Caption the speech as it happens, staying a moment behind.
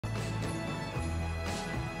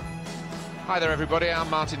Hi there everybody, I'm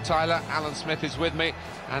Martin Tyler, Alan Smith is with me,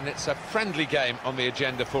 and it's a friendly game on the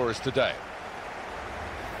agenda for us today.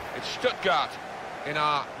 It's Stuttgart in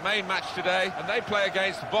our main match today, and they play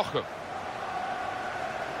against Bochum.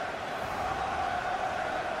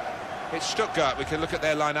 It's Stuttgart, we can look at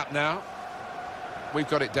their lineup now. We've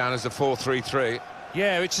got it down as a 4-3-3.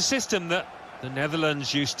 Yeah, it's a system that the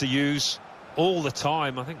Netherlands used to use all the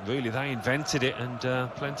time. I think really they invented it,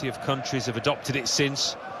 and plenty of countries have adopted it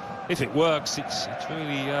since. If it works, it's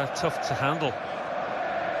really tough to handle.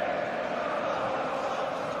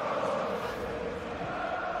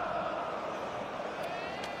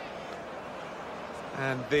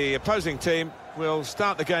 And the opposing team will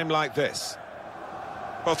start the game like this.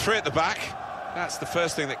 Well, three at the back. That's the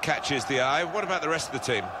first thing that catches the eye. What about the rest of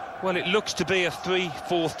the team? Well, it looks to be a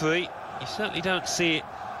 3-4-3. You certainly don't see it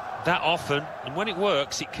that often, and when it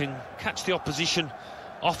works, it can catch the opposition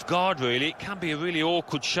off guard, really. It can be a really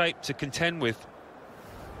awkward shape to contend with.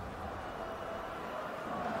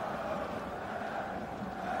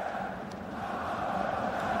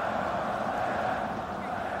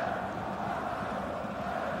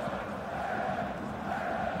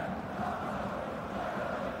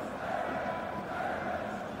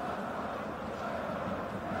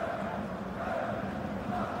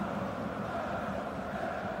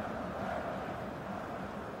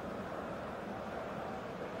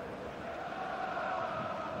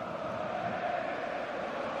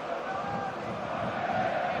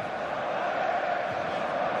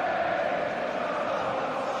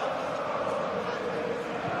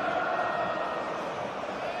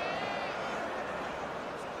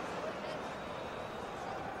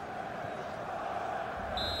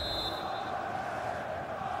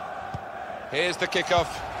 Here's the kickoff,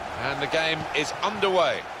 and the game is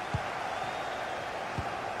underway.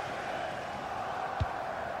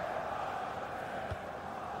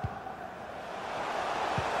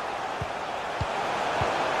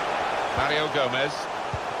 Mario Gomez.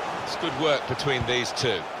 It's good work between these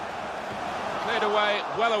two. Cleared away,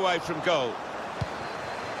 well away from goal.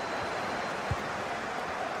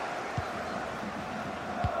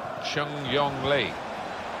 Chung Yong Lee.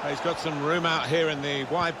 He's got some room out here in the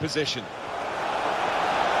wide position.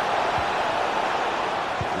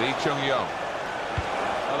 Lee Chung-yong.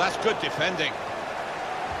 Well, that's good defending.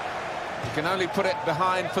 He can only put it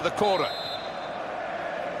behind for the corner.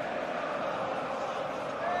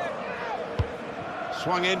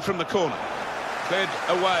 Swung in from the corner. Cleared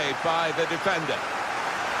away by the defender.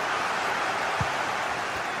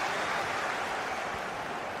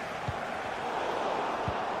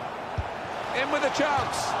 In with a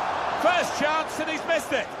chance. First chance, and he's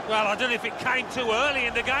missed it. Well, I don't know if it came too early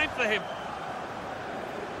in the game for him.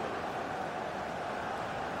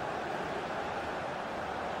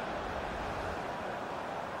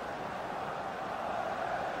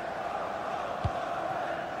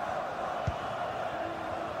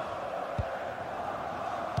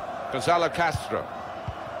 Gonzalo Castro.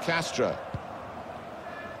 Castro.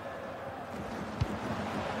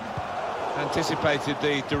 Anticipated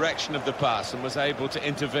the direction of the pass and was able to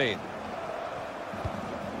intervene.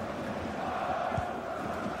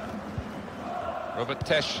 Robert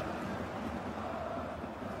Tesh.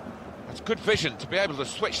 That's good vision to be able to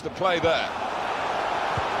switch the play there.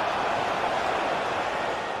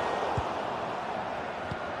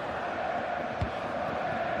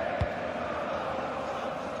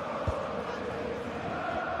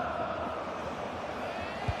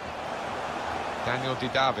 Daniel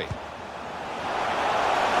Didavi.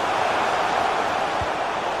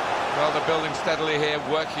 Well, they're building steadily here,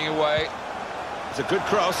 working away. It's a good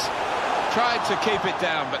cross. Tried to keep it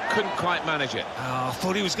down, but couldn't quite manage it. Oh, I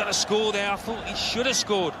thought he was going to score there. I thought he should have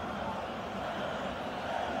scored.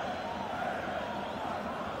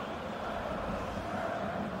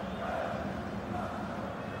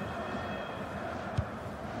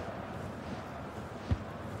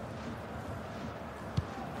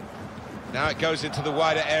 Now it goes into the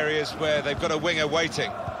wider areas where they've got a winger waiting.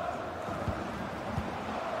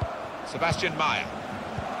 Sebastian Meyer.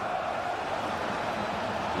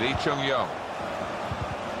 Lee Chung-yong.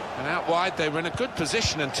 And out wide, they were in a good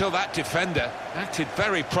position until that defender acted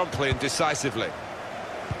very promptly and decisively.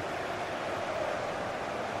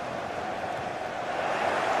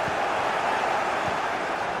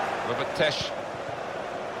 Robert Tesh.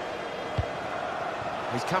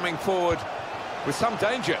 He's coming forward with some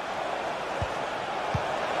danger.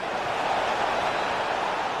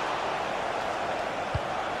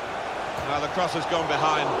 Now the cross has gone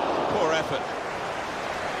behind. Poor effort.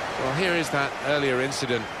 Well, here is that earlier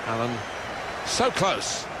incident, Alan. So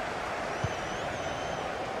close.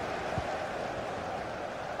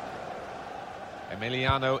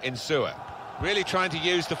 Emiliano Insua. Really trying to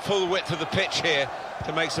use the full width of the pitch here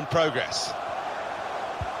to make some progress.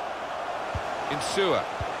 Insua.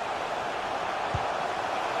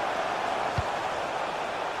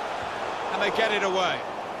 And they get it away.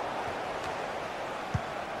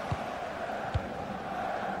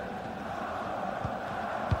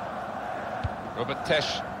 Robert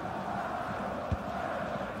Tesh.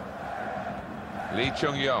 Lee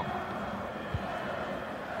Chung-yong.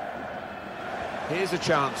 Here's a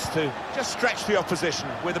chance to just stretch the opposition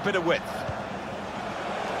with a bit of width.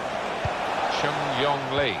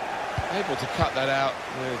 Chung-yong Lee. Able to cut that out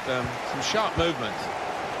with some sharp movement.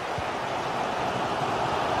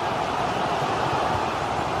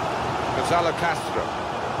 Gonzalo Castro.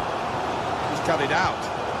 He's cut it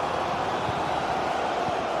out.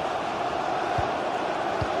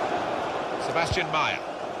 Sebastian Meyer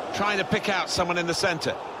trying to pick out someone in the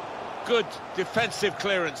centre. Good defensive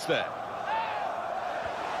clearance there.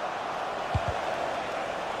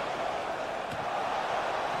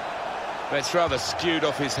 But it's rather skewed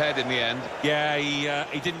off his head in the end. Yeah,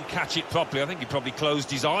 he didn't catch it properly. I think he probably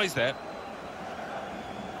closed his eyes there.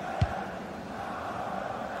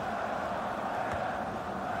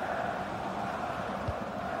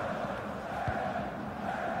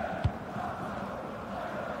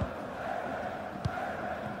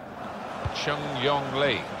 Chung-yong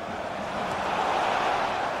Lee.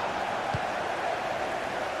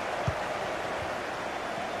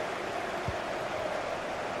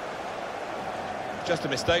 Just a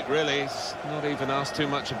mistake, really. It's not even asked too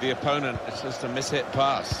much of the opponent. It's just a mishit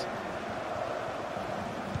pass.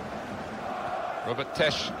 Robert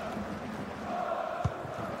Tesh.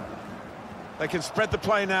 They can spread the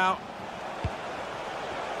play now.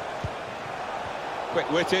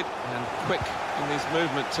 Quick-witted and quick in his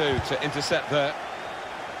movement too to intercept there.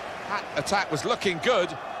 That attack was looking good.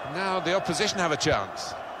 Now the opposition have a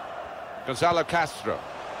chance. Gonzalo Castro.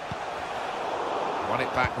 Won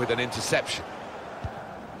it back with an interception.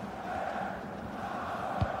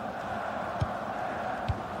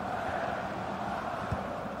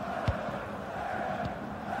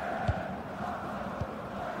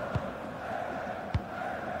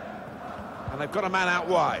 And they've got a man out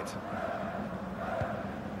wide.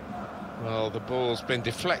 Well, the ball's been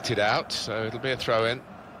deflected out, so it'll be a throw-in.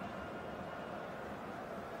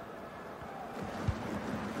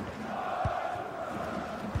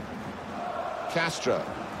 Castro.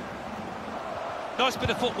 Nice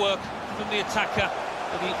bit of footwork from the attacker,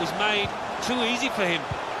 but it was made too easy for him.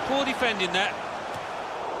 Poor defending that.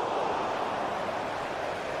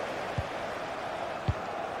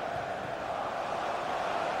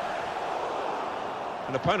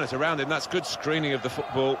 An opponent around him, that's good screening of the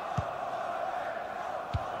football.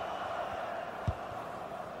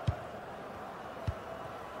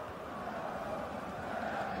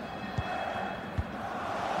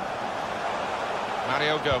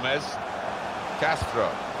 Mario Gomez. Castro.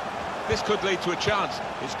 This could lead to a chance.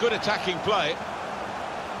 It's good attacking play.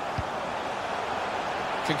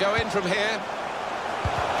 Can go in from here.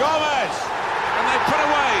 Gomez! And they put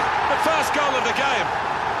away the first goal of the game.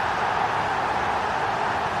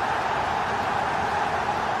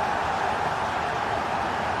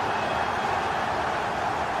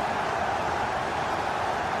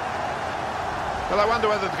 Well, I wonder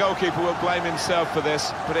whether the goalkeeper will blame himself for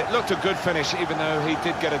this, but it looked a good finish, even though he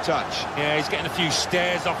did get a touch. Yeah, he's getting a few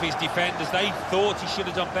stares off his defenders. They thought he should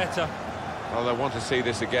have done better. Well, they want to see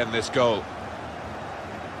this again, this goal.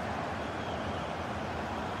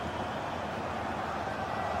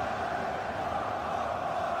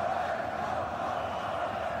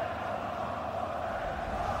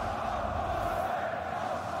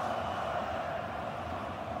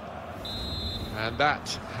 And that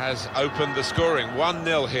has opened the scoring.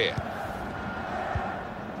 1-0 here.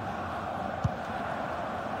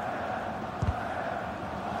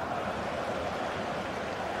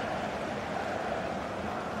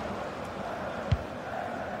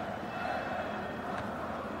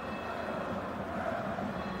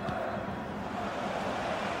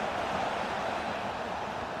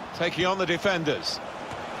 Taking on the defenders.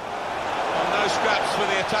 Well, no scraps for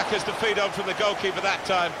the attackers to feed on from the goalkeeper that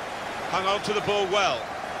time. Hung on to the ball well.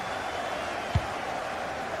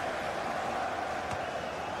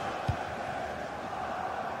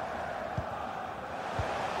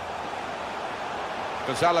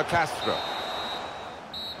 Gonzalo Castro.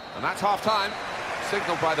 And that's half-time.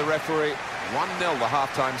 Signalled by the referee. 1-0 the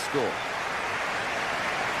half-time score.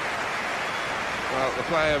 Well, the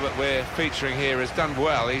player that we're featuring here has done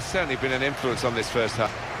well. He's certainly been an influence on this first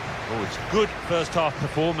half. Oh, it's good first-half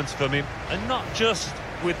performance from him. And not just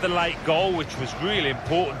with the late goal, which was really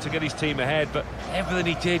important to get his team ahead, but everything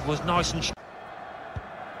he did was nice and...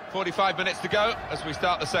 45 minutes to go as we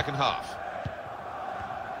start the second half.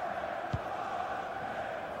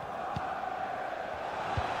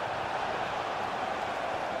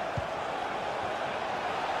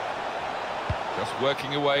 Just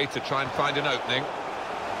working away to try and find an opening.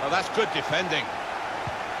 Oh, that's good defending.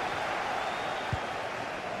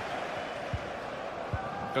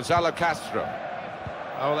 Gonzalo Castro.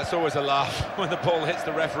 Oh, that's always a laugh when the ball hits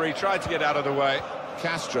the referee. Tried to get out of the way.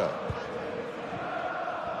 Castro.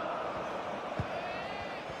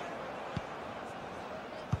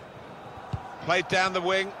 Played down the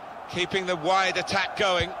wing, keeping the wide attack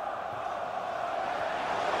going.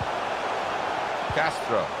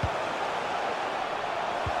 Castro.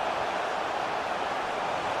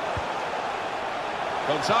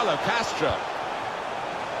 Gonzalo Castro.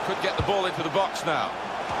 Could get the ball into the box now.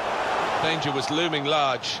 Danger was looming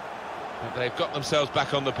large, but they've got themselves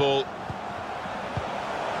back on the ball.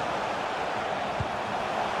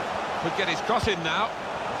 Could get his cross in now.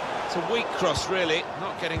 It's a weak cross, really,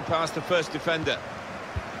 not getting past the first defender.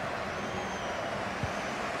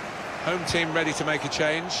 Home team ready to make a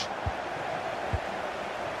change.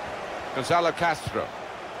 Gonzalo Castro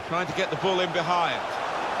trying to get the ball in behind.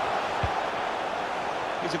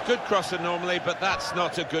 He's a good crosser normally, but that's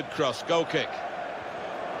not a good cross. Goal kick.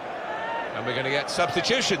 And we're going to get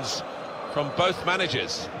substitutions from both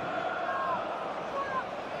managers.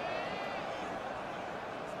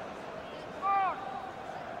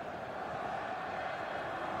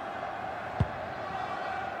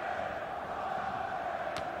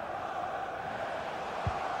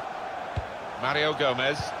 Mario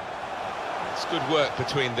Gomez. It's good work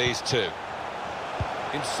between these two.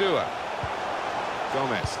 Insua.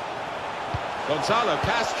 Gomez. Gonzalo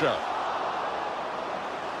Castro.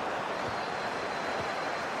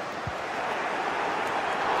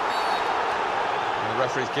 And the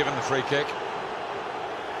referee's given the free kick.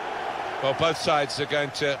 Well, both sides are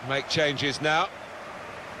going to make changes now.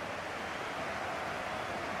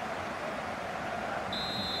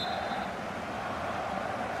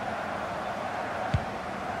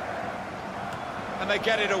 And they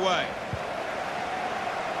get it away.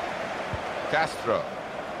 Castro.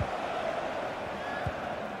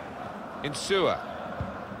 Insua.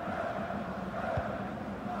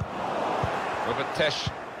 Robert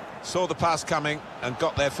Tesh saw the pass coming and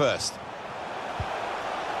got there first.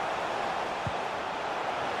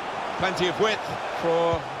 Plenty of width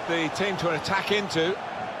for the team to attack into.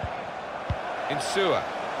 Insua.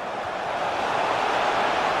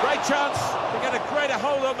 Great chance to get a greater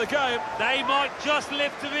hold on the game. They might just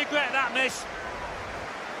live to regret that miss.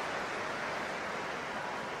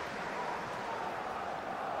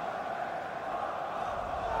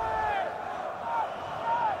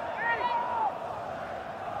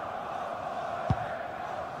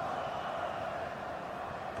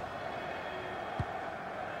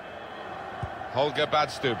 Holger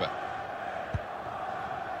Badstuber.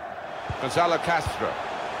 Gonzalo Castro.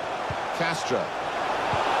 Castro.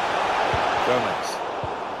 Gomez.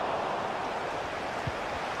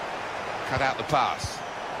 Cut out the pass.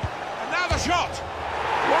 And now the shot!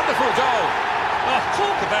 Wonderful goal! Oh,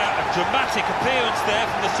 talk about a dramatic appearance there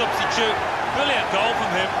from the substitute. Brilliant goal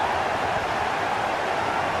from him.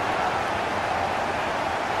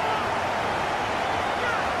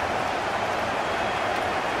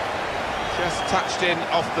 Just touched in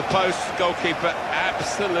off the post, goalkeeper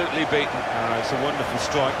absolutely beaten. Oh, it's a wonderful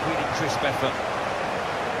strike, really crisp effort.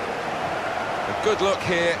 A good look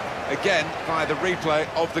here, again, by the replay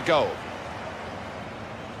of the goal.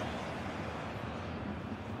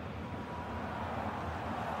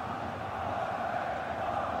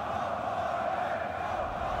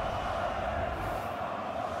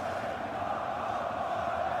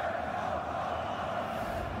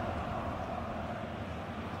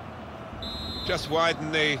 Just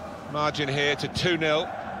widen the margin here to 2-0.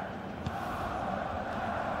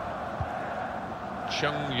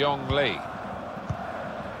 Chung Yong Lee.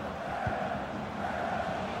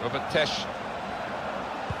 Robert Tesh.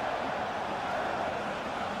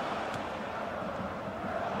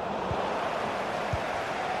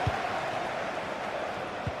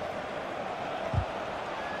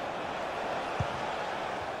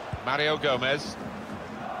 Mario Gomez.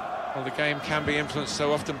 Well, the game can be influenced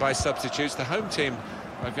so often by substitutes. The home team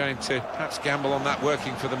are going to perhaps gamble on that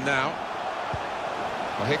working for them now.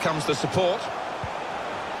 Well, here comes the support.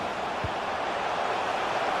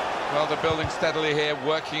 Well, they're building steadily here,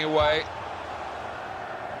 working away.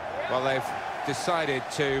 Well, they've decided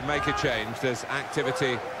to make a change. There's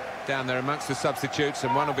activity down there amongst the substitutes,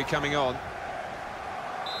 and one will be coming on.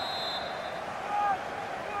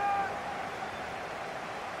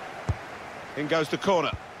 In goes the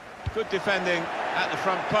corner. Good defending at the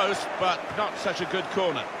front post, but not such a good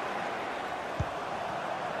corner.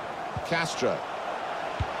 Castro.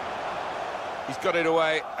 He's got it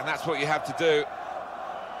away, and that's what you have to do.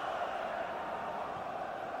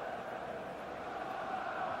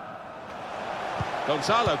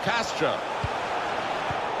 Gonzalo Castro.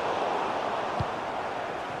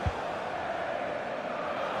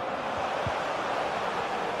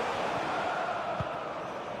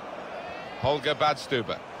 Holger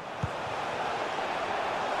Badstuber.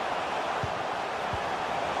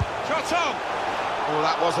 Shot on! Oh,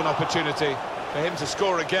 that was an opportunity for him to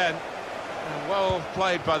score again. And well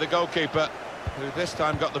played by the goalkeeper, who this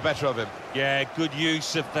time got the better of him. Yeah, good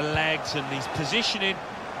use of the legs, and his positioning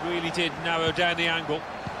really did narrow down the angle.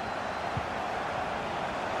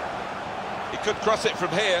 He could cross it from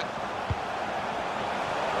here.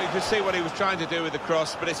 You could see what he was trying to do with the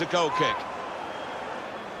cross, but it's a goal kick.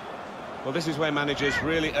 Well, this is where managers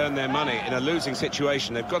really earn their money. In a losing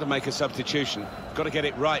situation, they've got to make a substitution. Got to get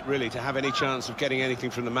it right, really, to have any chance of getting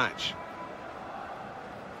anything from the match.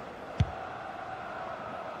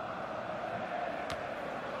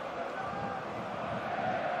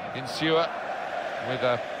 Insua with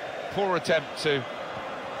a poor attempt to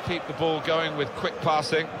keep the ball going with quick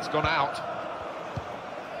passing. It's gone out.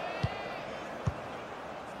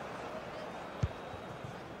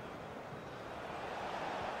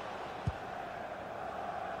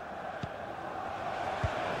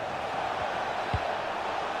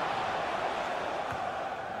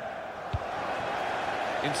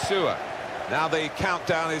 Insua. Now the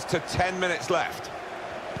countdown is to 10 minutes left.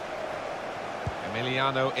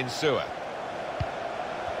 Emiliano Insua.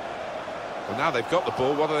 Well, now they've got the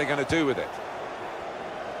ball, what are they going to do with it?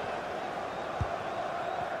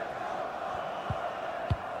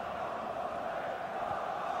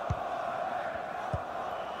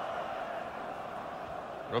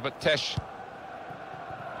 Robert Tesh.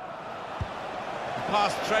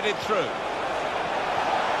 Pass threaded through.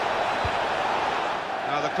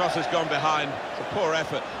 Now the cross has gone behind. It's a poor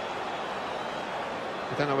effort.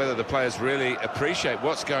 I don't know whether the players really appreciate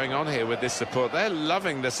what's going on here with this support. They're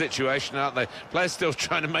loving the situation, aren't they? Players still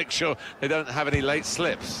trying to make sure they don't have any late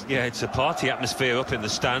slips. Yeah, it's a party atmosphere up in the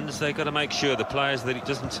stands. They've got to make sure, the players, that it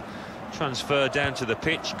doesn't transfer down to the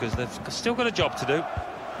pitch, because they've still got a job to do.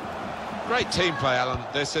 Great team play, Alan,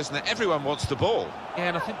 this, isn't it? Everyone wants the ball. Yeah,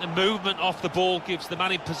 and I think the movement off the ball gives the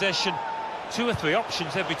man in possession 2 or 3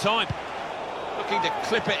 options every time. Looking to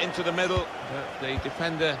clip it into the middle, but the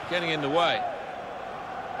defender getting in the way.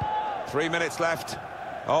 3 minutes left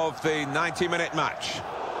of the 90-minute match.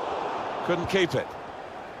 Couldn't keep it.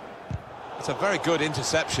 It's a very good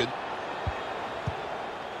interception.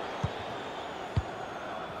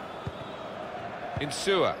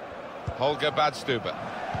 Insua. Holger Badstuber.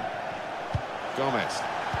 Gomez.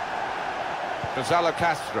 Gonzalo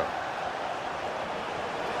Castro.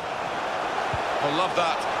 Oh, love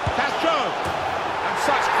that. Castro! And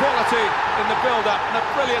such quality in the build-up, and a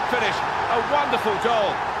brilliant finish. A wonderful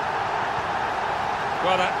goal.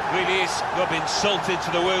 Well, that really is rubbing salt into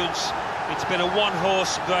the wounds. It's been a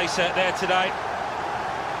one-horse race out there today.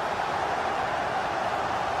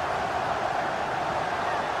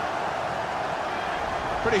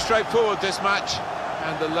 Pretty straightforward, this match,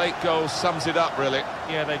 and the late goal sums it up, really.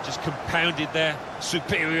 Yeah, they've just compounded their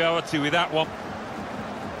superiority with that one.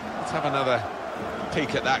 Let's have another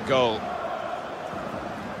peek at that goal.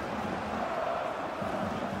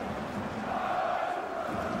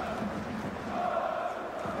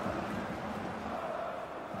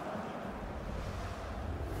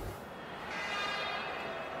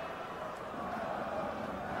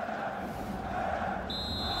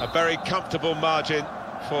 A very comfortable margin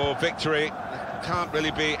for victory. Can't really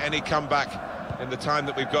be any comeback in the time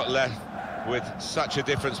that we've got left, with such a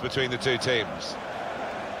difference between the two teams.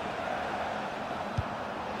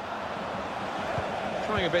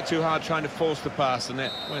 Trying a bit too hard, trying to force the pass, and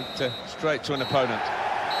it went straight to an opponent.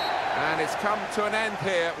 And it's come to an end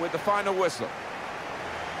here with the final whistle.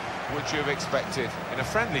 Would you have expected, in a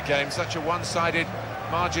friendly game, such a one-sided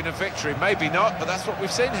margin of victory? Maybe not, but that's what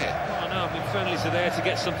we've seen here. Oh, no, I mean, friendlies are there to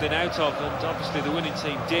get something out of, and obviously the winning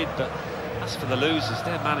team did, but as for the losers,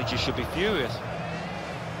 their manager should be furious.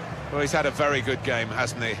 Well, he's had a very good game,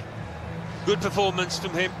 hasn't he? Good performance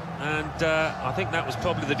from him, and I think that was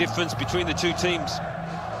probably the difference between the two teams.